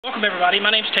Welcome everybody,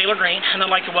 my name is Taylor Green and I'd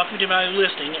like to welcome you to my new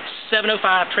listing at 705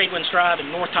 Tradewinds Drive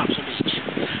in North Topsail Beach.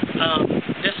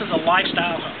 This is a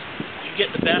lifestyle home. You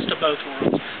get the best of both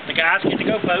worlds. The guys get to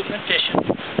go boating and fishing,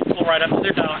 pull right up to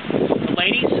their dock. The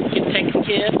ladies get to take the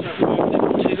kids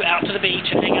out to the beach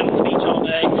and hang out on the beach all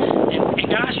day.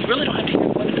 And guys, you really don't have to hear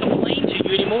women complain to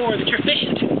you anymore that you're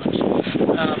fishing too much.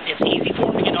 It's easy for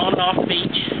them to get on and off the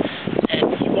beach,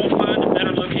 and you won't find a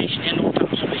better location in North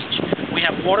Topsail Beach. We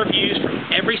have water views from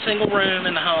every single room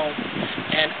in the home,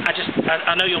 and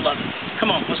I know you'll love it.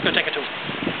 Come on, let's go take a tour.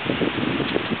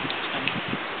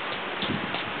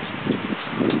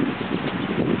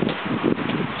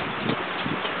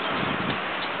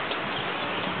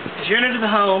 As you enter the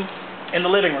home in the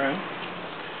living room,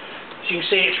 as you can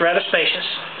see, it's rather spacious,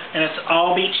 and it's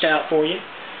all beached out for you.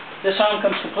 This home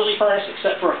comes completely furnished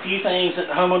except for a few things that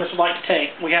the homeowners would like to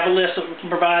take. We have a list that we can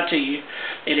provide to you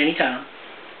at any time.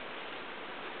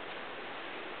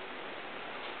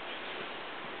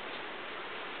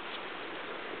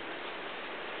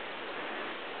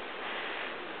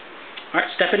 Alright,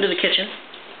 step into the kitchen.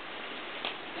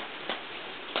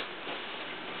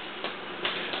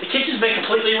 The kitchen's been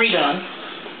completely redone.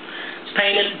 It's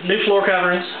painted, new floor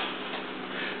coverings.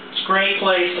 It's a great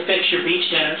place to fix your beach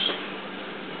dinners.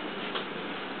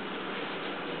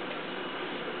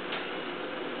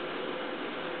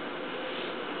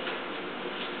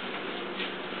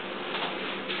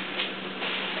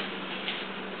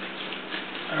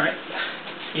 Alright,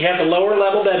 you have the lower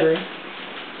level bedroom.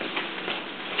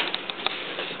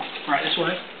 Right this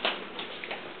way.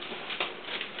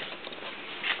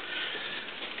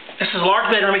 This is a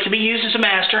large bedroom. It can be used as a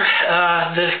master.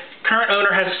 The current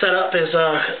owner has it set up as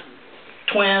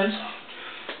twins,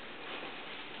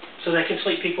 so they can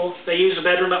sleep people. They use the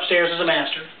bedroom upstairs as a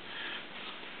master.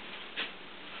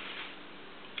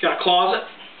 Got a closet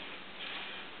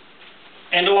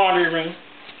and a laundry room.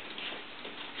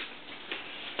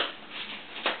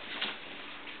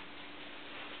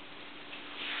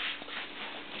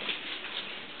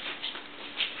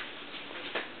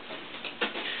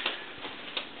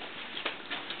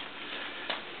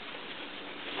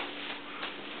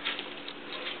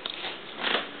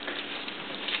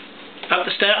 Up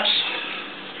the steps,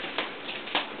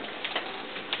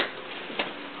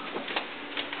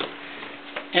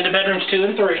 into bedrooms 2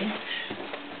 and 3.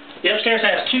 The upstairs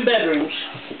has 2 bedrooms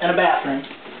and a bathroom.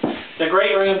 They're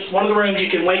great rooms. One of the rooms you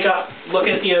can wake up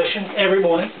looking at the ocean every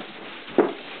morning.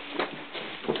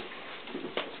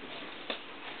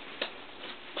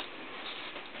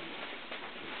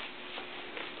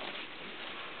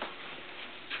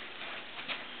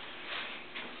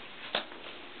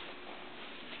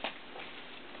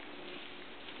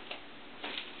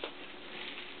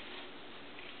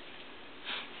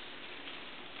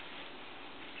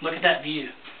 Look at that view.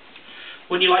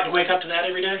 Wouldn't you like to wake up to that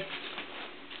every day?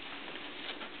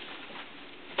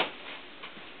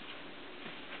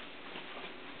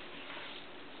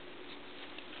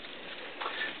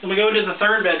 Then we go into the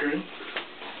 3rd bedroom.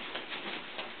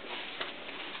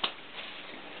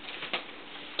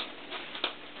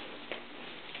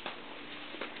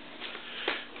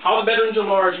 All the bedrooms are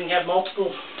large and you have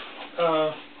multiple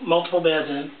beds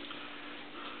in.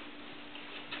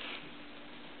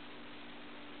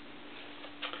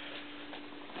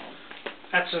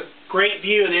 That's a great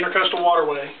view of the Intercoastal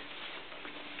Waterway.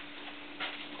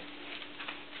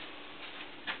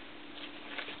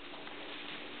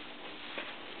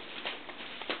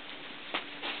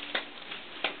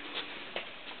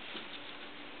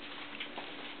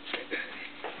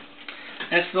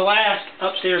 That's the last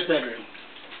upstairs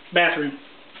bathroom.